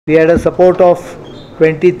We had a support of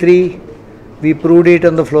 23. We proved it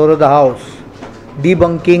on the floor of the house,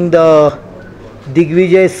 debunking the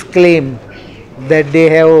Digvijay's claim that they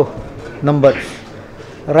have numbers.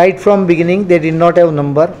 Right from beginning, they did not have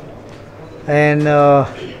number, and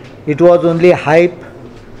it was only hype,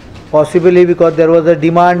 possibly because there was a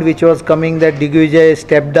demand which was coming that Digvijay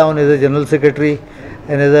step down as a general secretary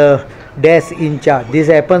and as a desk in charge. This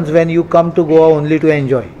happens when you come to Goa only to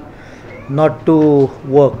enjoy, not to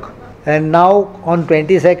work. And now on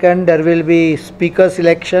 22nd there will be speaker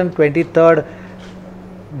selection, 23rd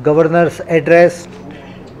governor's address,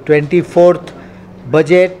 24th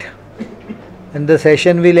budget, and the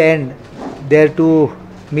session will end there to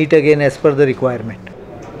meet again as per the requirement.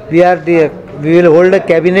 We will hold a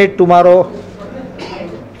cabinet tomorrow,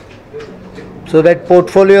 so that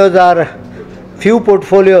portfolios are few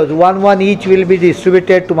portfolios, one each will be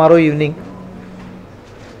distributed tomorrow evening.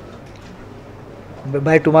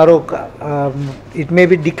 By tomorrow, it may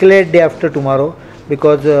be declared day after tomorrow,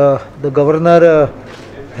 because the governor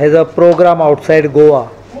has a program outside Goa,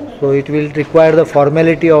 so it will require the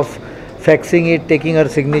formality of faxing it, taking her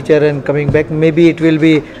signature and coming back. Maybe it will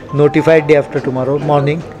be notified day after tomorrow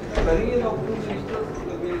morning.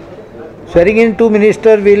 Swearing in two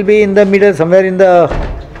ministers will be in the middle, somewhere in the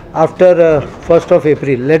after 1st of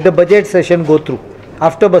April. Let the budget session go through.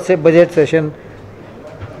 After budget session,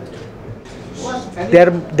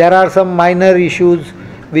 there are some minor issues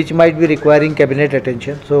which might be requiring cabinet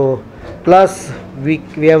attention. So, plus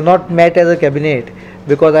we have not met as a cabinet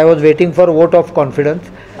because I was waiting for vote of confidence.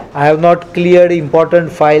 I have not cleared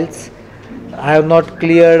important files. I have not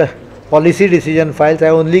cleared policy decision files. I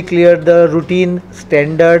only cleared the routine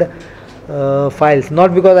standard files.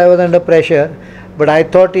 Not because I was under pressure, but I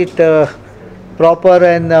thought it proper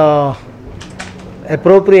and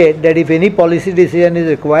appropriate that if any policy decision is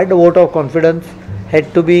required, the vote of confidence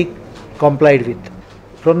had to be complied with.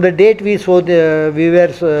 From the date we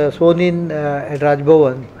were sworn in at Raj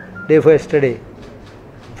Bhavan, day for yesterday,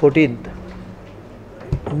 14th.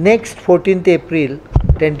 Next 14th April,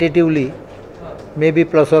 tentatively, maybe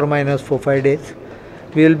plus or minus 4-5 days,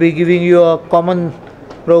 we will be giving you a common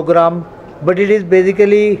program, but it is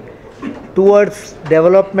basically towards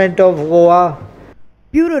development of Goa.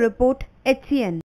 Bureau Report, HCN.